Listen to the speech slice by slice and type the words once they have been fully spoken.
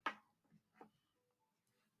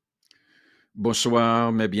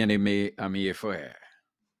Bonsoir, mes bien-aimés amis et frères.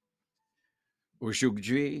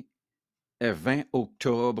 Aujourd'hui est 20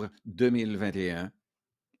 octobre 2021.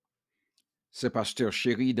 C'est Pasteur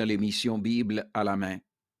Chéri dans l'émission Bible à la main.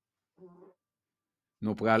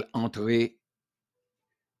 Nous pourrons entrer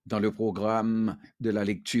dans le programme de la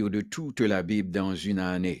lecture de toute la Bible dans une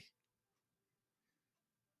année.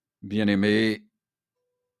 Bien-aimés,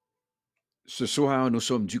 ce soir, nous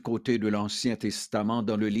sommes du côté de l'Ancien Testament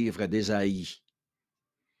dans le livre d'Ésaïe.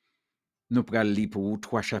 Nous pourrons lire pour vous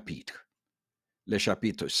 3 chapitres. Les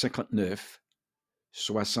chapitres 59,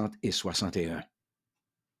 60 et 61.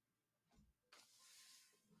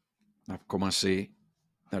 On va commencer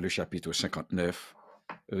dans le chapitre 59.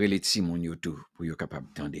 Relati mon YouTube pour être capable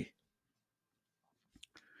d'entendre.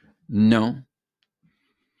 Non,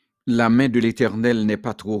 la main de l'Éternel n'est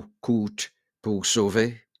pas trop courte pour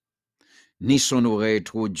sauver, ni son oreille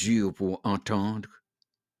trop dure pour entendre.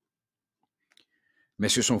 Mais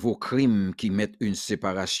ce sont vos crimes qui mettent une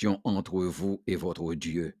séparation entre vous et votre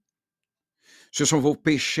Dieu. Ce sont vos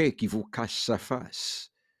péchés qui vous cachent sa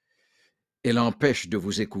face et l'empêchent de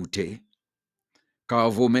vous écouter, car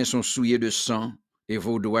vos mains sont souillées de sang et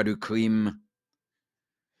vos doigts de crime.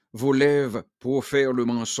 Vos lèvres profèrent le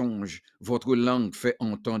mensonge, votre langue fait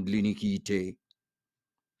entendre l'iniquité.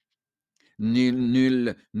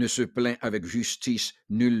 Nul ne se plaint avec justice,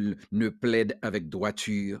 nul ne plaide avec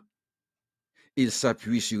droiture. Ils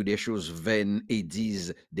s'appuient sur des choses vaines et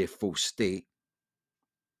disent des faussetés.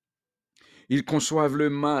 Ils conçoivent le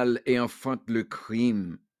mal et enfantent le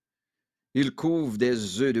crime. Ils couvrent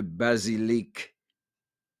des œufs de basilic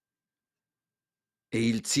et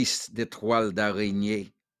ils tissent des toiles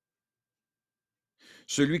d'araignée.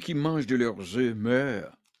 Celui qui mange de leurs œufs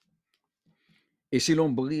meurt. Et si l'on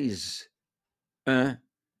brise un,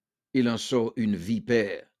 il en sort une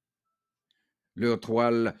vipère. Leurs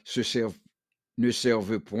toiles ne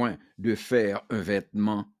servent point de faire un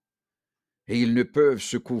vêtement, et ils ne peuvent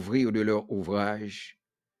se couvrir de leur ouvrage.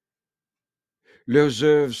 Leurs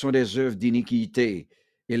œuvres sont des œuvres d'iniquité,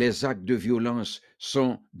 et les actes de violence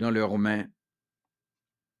sont dans leurs mains.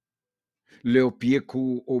 Leurs pieds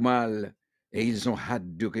courent au mal, et ils ont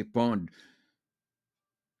hâte de répandre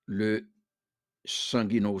le sang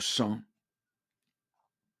innocent.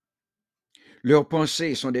 Leurs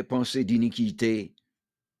pensées sont des pensées d'iniquité.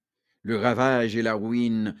 Le ravage et la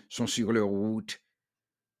ruine sont sur leur route.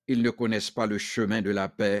 Ils ne connaissent pas le chemin de la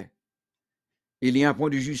paix. Il n'y a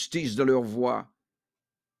point de justice dans leur voie.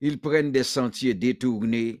 Ils prennent des sentiers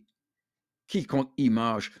détournés. Quiconque y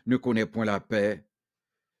marche ne connaît point la paix.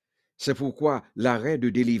 C'est pourquoi l'arrêt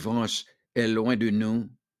de délivrance est loin de nous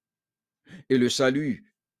et le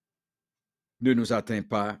salut ne nous atteint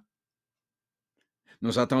pas.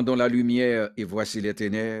 Nous attendons la lumière et voici les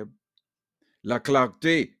ténèbres, la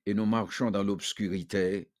clarté et nous marchons dans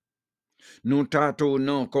l'obscurité. Nous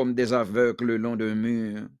tâtonnons comme des aveugles le long d'un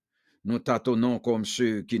mur. Nous tâtonnons comme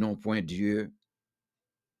ceux qui n'ont point Dieu.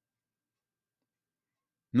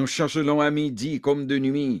 Nous chancelons à midi comme de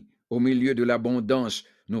nuit. Au milieu de l'abondance,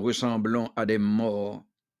 nous ressemblons à des morts.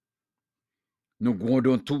 Nous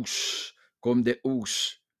grondons tous comme des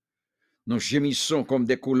ours. Nous gémissons comme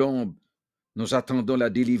des colombes. Nous attendons la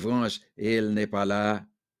délivrance et elle n'est pas là.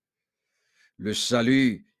 Le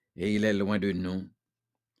salut, et il est loin de nous.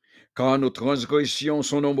 Car nos transgressions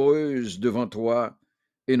sont nombreuses devant toi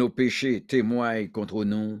et nos péchés témoignent contre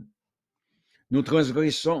nous. Nous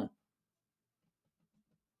transgressons,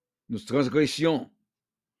 nos transgressions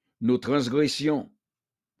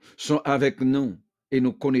sont avec nous et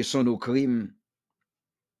nous connaissons nos crimes.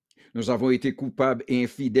 Nous avons été coupables et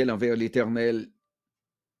infidèles envers l'Éternel.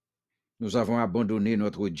 Nous avons abandonné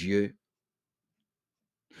notre Dieu.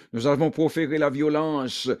 Nous avons proféré la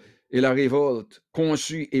violence et la révolte,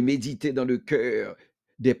 conçu et médité dans le cœur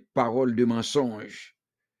des paroles de mensonge.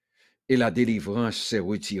 Et la délivrance s'est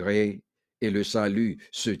retirée et le salut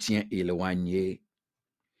se tient éloigné.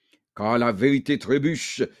 Car la vérité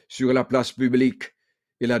trébuche sur la place publique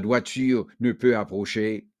et la droiture ne peut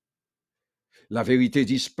approcher. La vérité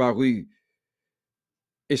disparut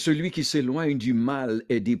et celui qui s'éloigne du mal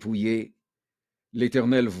est dépouillé.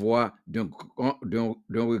 L'Éternel voit d'un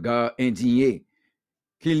regard indigné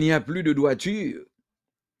qu'il n'y a plus de droiture.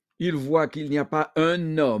 Il voit qu'il n'y a pas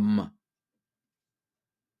un homme.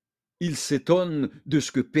 Il s'étonne de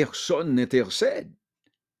ce que personne n'intercède.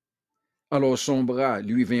 Alors son bras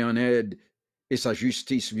lui vient en aide et sa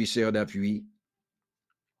justice lui sert d'appui.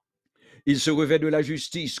 Il se revêt de la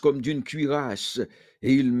justice comme d'une cuirasse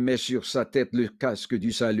et il met sur sa tête le casque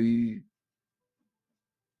du salut.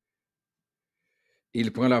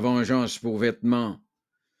 Il prend la vengeance pour vêtement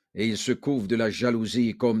et il se couvre de la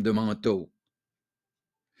jalousie comme de manteau.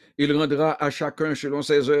 Il rendra à chacun selon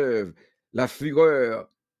ses œuvres, la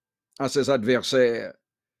fureur à ses adversaires,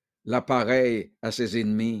 l'appareil à ses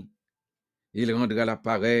ennemis. Il rendra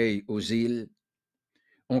l'appareil aux îles.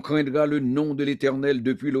 On craindra le nom de l'Éternel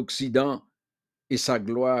depuis l'Occident et sa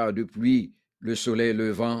gloire depuis le soleil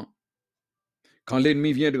levant. Quand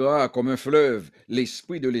l'ennemi viendra comme un fleuve,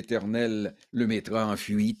 l'Esprit de l'Éternel le mettra en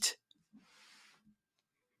fuite.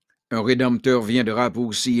 Un Rédempteur viendra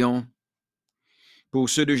pour Sion, pour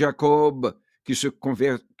ceux de Jacob qui se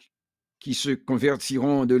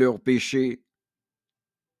convertiront de leurs péchés,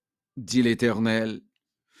 dit l'Éternel.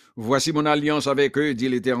 Voici mon alliance avec eux, dit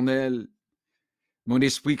l'Éternel. Mon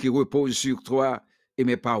esprit qui repose sur toi et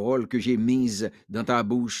mes paroles que j'ai mises dans ta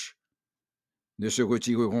bouche ne se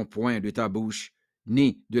retireront point de ta bouche,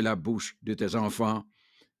 ni de la bouche de tes enfants,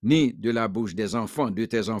 ni de la bouche des enfants de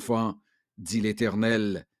tes enfants, dit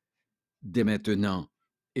l'Éternel, dès maintenant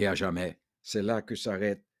et à jamais. C'est là que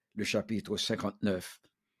s'arrête le chapitre 59.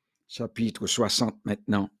 Chapitre 60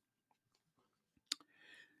 maintenant.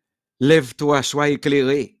 Lève-toi, sois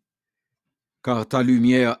éclairé, car ta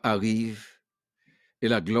lumière arrive, et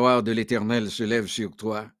la gloire de l'Éternel se lève sur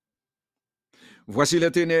toi. Voici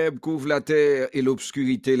les ténèbres couvrent la terre et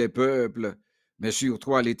l'obscurité les peuples, mais sur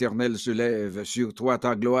toi l'Éternel se lève, sur toi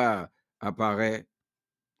ta gloire apparaît,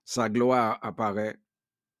 sa gloire apparaît.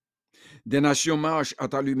 Des nations marchent à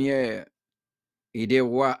ta lumière, et des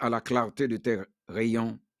rois à la clarté de tes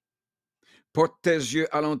rayons. Porte tes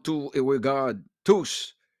yeux alentour et regarde,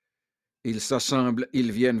 tous, ils s'assemblent,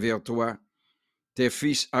 ils viennent vers toi. Tes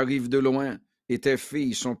fils arrivent de loin, et tes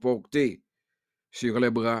filles sont portées sur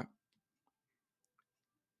les bras.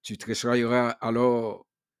 Tu tressailleras alors,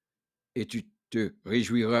 et tu te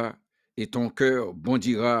réjouiras, et ton cœur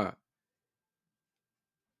bondira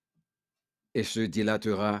et se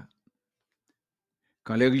dilatera.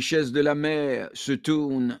 Quand les richesses de la mer se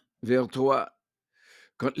tournent vers toi,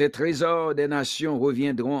 quand les trésors des nations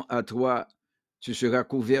reviendront à toi, tu seras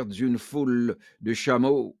couverte d'une foule de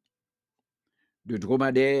chameaux, de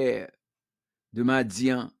dromadaires, de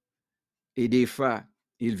Madian et d'Épha.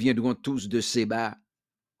 Ils viendront tous de Séba.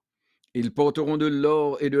 Ils porteront de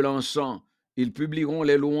l'or et de l'encens. Ils publieront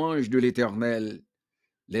les louanges de l'Éternel.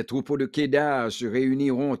 Les troupeaux de Kédar se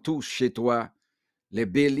réuniront tous chez toi. Les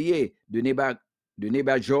béliers de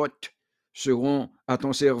Nebajot seront à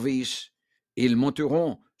ton service. Ils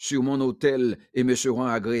monteront sur mon autel et me seront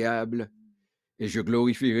agréables. Et je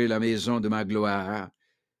glorifierai la maison de ma gloire.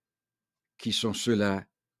 Qui sont ceux-là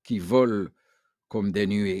qui volent comme des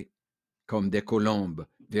nuées, comme des colombes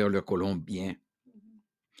vers le colombien.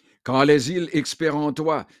 Quand les îles expirent en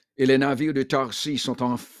toi et les navires de Tarsis sont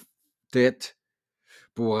en tête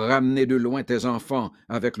pour ramener de loin tes enfants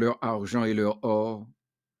avec leur argent et leur or,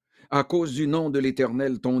 à cause du nom de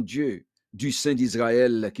l'Éternel ton Dieu, du Saint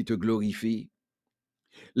d'Israël qui te glorifie.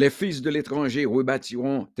 Les fils de l'étranger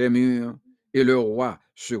rebâtiront tes murs et leurs rois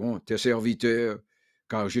seront tes serviteurs,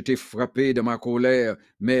 car je t'ai frappé de ma colère,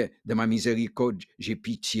 mais de ma miséricorde, j'ai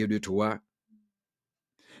pitié de toi.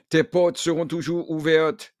 Tes portes seront toujours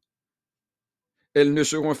ouvertes, elles ne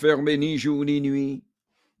seront fermées ni jour ni nuit,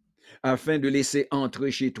 afin de laisser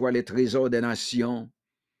entrer chez toi les trésors des nations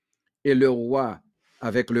et leurs rois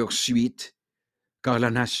avec leur suite, car la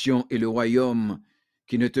nation et le royaume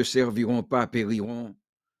qui ne te serviront pas périront.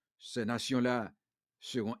 Ces nations-là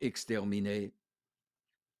seront exterminées.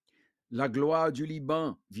 La gloire du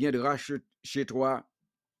Liban viendra chez toi.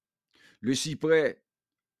 Le cyprès,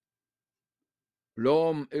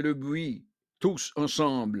 l'orme et le buis, tous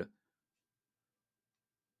ensemble,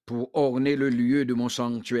 pour orner le lieu de mon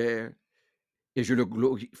sanctuaire, et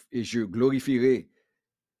je glorifierai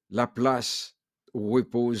la place où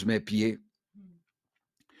reposent mes pieds.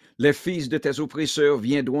 Les fils de tes oppresseurs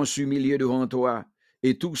viendront s'humilier devant toi,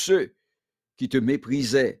 et tous ceux qui te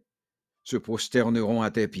méprisaient se prosterneront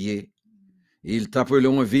à tes pieds. Ils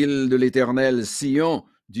t'appelleront ville de l'Éternel, Sion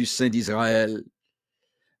du Saint d'Israël.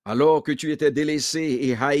 Alors que tu étais délaissé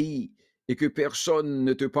et haï, et que personne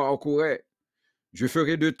ne te parcourait, je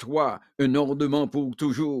ferai de toi un ornement pour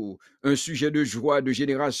toujours, un sujet de joie de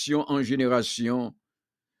génération en génération.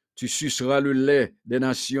 Tu suceras le lait des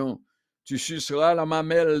nations, tu suceras la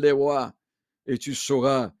mamelle des rois, et tu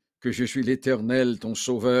sauras que je suis l'Éternel, ton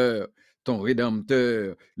Sauveur, ton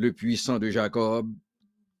Rédempteur, le puissant de Jacob.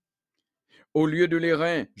 Au lieu de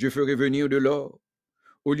l'airain, je ferai venir de l'or.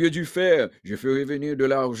 Au lieu du fer, je ferai venir de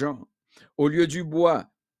l'argent. Au lieu du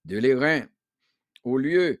bois, de l'airain. Au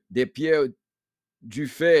lieu des pierres du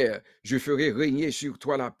fer, je ferai régner sur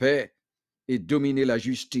toi la paix et dominer la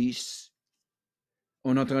justice.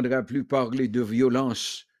 On n'entendra plus parler de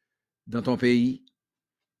violence dans ton pays,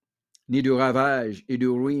 ni de ravages et de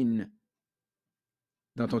ruines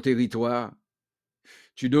dans ton territoire.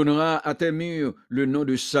 Tu donneras à tes murs le nom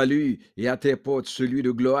de salut et à tes portes celui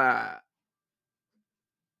de gloire.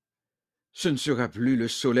 Ce ne sera plus le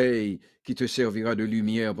soleil qui te servira de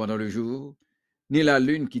lumière pendant le jour, ni la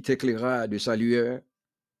lune qui t'éclairera de sa lueur.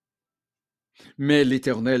 Mais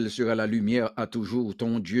l'Éternel sera la lumière à toujours,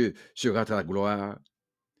 ton Dieu sera ta gloire.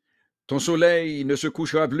 Ton soleil ne se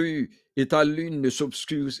couchera plus et ta lune ne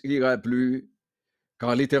s'obscurcira plus,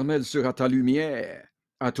 car l'Éternel sera ta lumière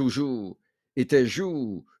à toujours, et tes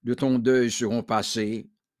jours de ton deuil seront passés.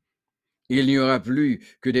 Il n'y aura plus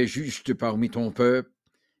que des justes parmi ton peuple.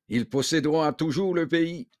 Ils posséderont à toujours le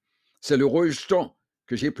pays. C'est le rejeton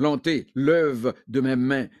que j'ai planté, l'œuvre de mes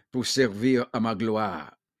mains pour servir à ma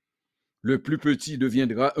gloire. Le plus petit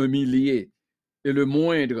deviendra un millier, et le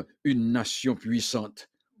moindre une nation puissante.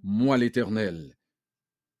 Moi, l'Éternel,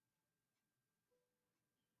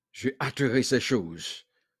 je hâterai ces choses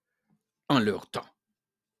en leur temps.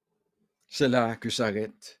 C'est là que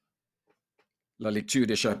s'arrête la lecture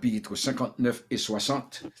des chapitres 59 et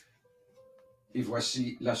 60. Et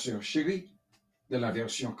voici la sœur chérie de la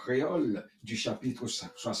version créole du chapitre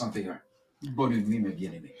 61. Bonne nuit, mes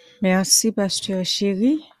bien-aimés. Merci, pasteur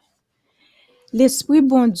chéri. L'Esprit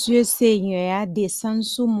bon Dieu Seigneur a descend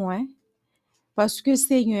sous moi parce que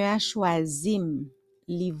Seigneur a choisi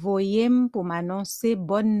li voyem pour m'annoncer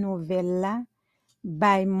bonne nouvelle là,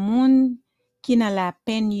 bay moun qui dans la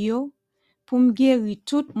peine yo, pour me guérir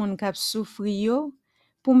tout moun k'ap souffri yo,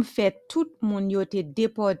 pour me faire tout moun yo te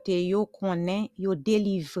déporté yo konnen yo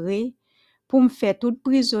délivré, pour me faire tout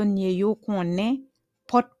prisonnier yo konnen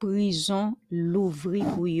porte prison l'ouvri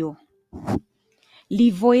pour yo. Li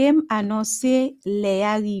voyem annoncer les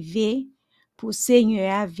arrivées pour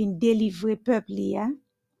Seigneur a vin délivrer peuple ya.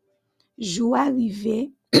 Jou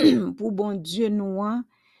arrivé pour bon Dieu nous an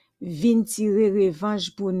vin tirer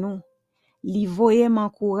revanche pour nous. Li voyem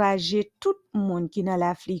encourager tout monde qui dans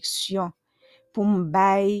l'affliction pour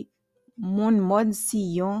m'bay mon mod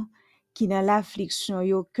Sion qui dans l'affliction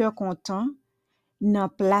yo cœur content nan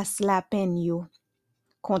place la peine yo.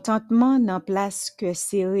 Contentement nan place que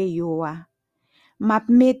serré yo a. M'a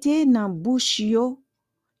mette nan bouche yo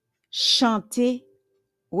chanter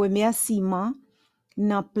remerciement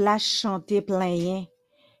nan place chanter plein.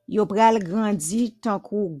 Yo pral grandi tant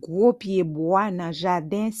kou gros pied bois nan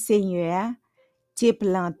jardin Seigneur te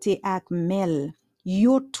planté ak mel.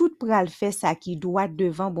 Yo tout pral fait ça qui doit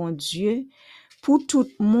devant bon Dieu pour tout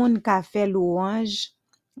monde ka fait louange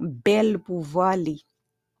bel pouvoir li.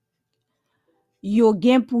 Yo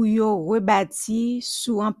gen pour yo rebâti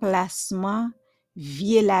sous emplacement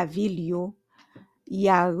vie la ville yo.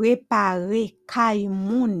 Ya réparé kay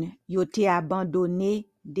moun yo te abandonné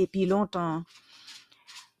depuis longtemps.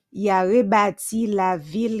 Ya rebâti la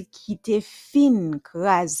ville qui te fin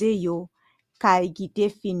krasé yo, kay qui te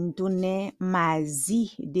fin tourné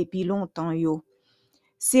mazi depuis longtemps yo.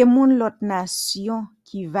 C'est moun l'autre nation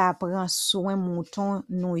qui va prendre soin mouton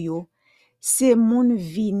nou yo. C'est moun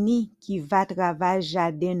vini qui va travailler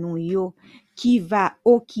jardin nou yo, qui va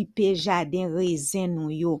occuper jardin raisin nou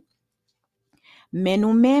yo. Mais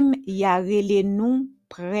nous-mêmes, ya rele nous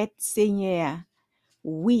prêtre Seigneur.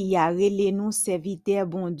 Oui, ya rele nous serviteur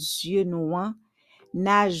bon Dieu nous an,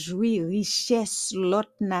 na joui richesse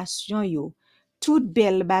l'autre nation yo. Tout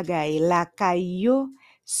belle bagay la kay yo,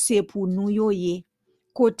 c'est pour nous yo ye.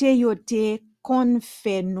 Côté yo te kon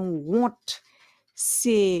fait nous honte,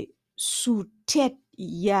 c'est sous tête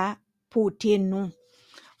ya pote nous.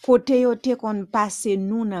 Côté yo te kon passe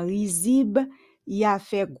nous nan rizib, ya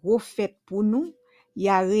fait gros fête pour nous.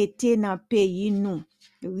 Ya rete dans pays nous.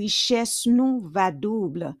 Richesse nous va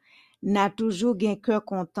double. N'a toujours gen cœur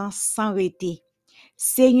content sans rete.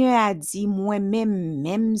 Seigneur a dit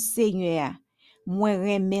moi-même Seigneur, moi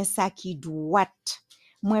remen ça qui droite.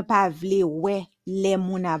 Moi pas vle ouais les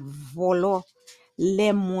moun ap volo,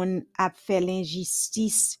 les moun ap fait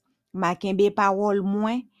l'injustice. Ma kembe parole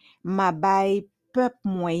moi, ma bay peuple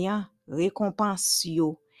moyen récompense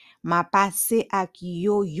yo. Ma passe ak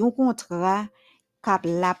yo yon contrat kap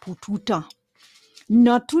la pour tout temps.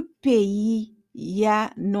 Dans tout pays,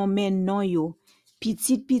 ya nommé non yo.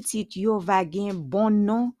 Petit yo va gen bon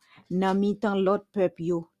nom nan mitan l'autre peuple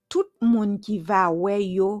yo. Tout moun qui va ouais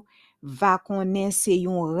yo va connaître c'est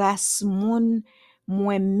yon race moun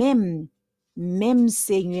moi-même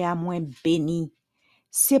Seigneur moi béni.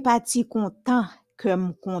 C'est parti content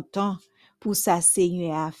comme content pour ça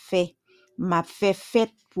Seigneur a fait. M'a fait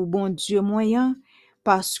fête pour bon Dieu moyen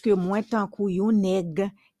parce que moi tant kou yon nèg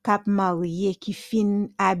k'ap marié qui fin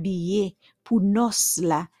habillé pour noces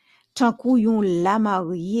là tant kou yon la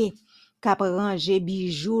marié k'ap ranger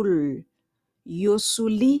bijoul yo sou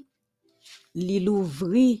li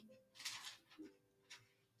l'ouvri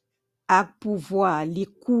ak pouvoir, li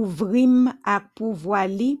kouvrim ak pouvoir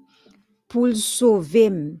li pou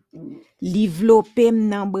l'sauvem, li vlopem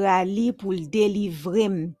nan bra li pou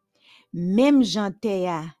l'delivrem. Même jan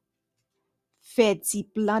teya fè ti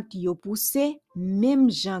plant yo pousse, même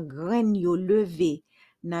jan graine yo leve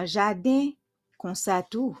nan jardin, kon sa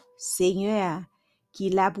tou, Seigneur qui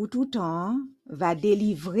là pour tout temps va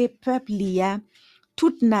délivrer peuple li,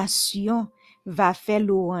 toute nation va faire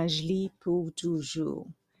louange li pour toujours.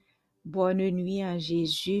 Bonne nuit en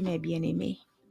Jésus, mes bien-aimés.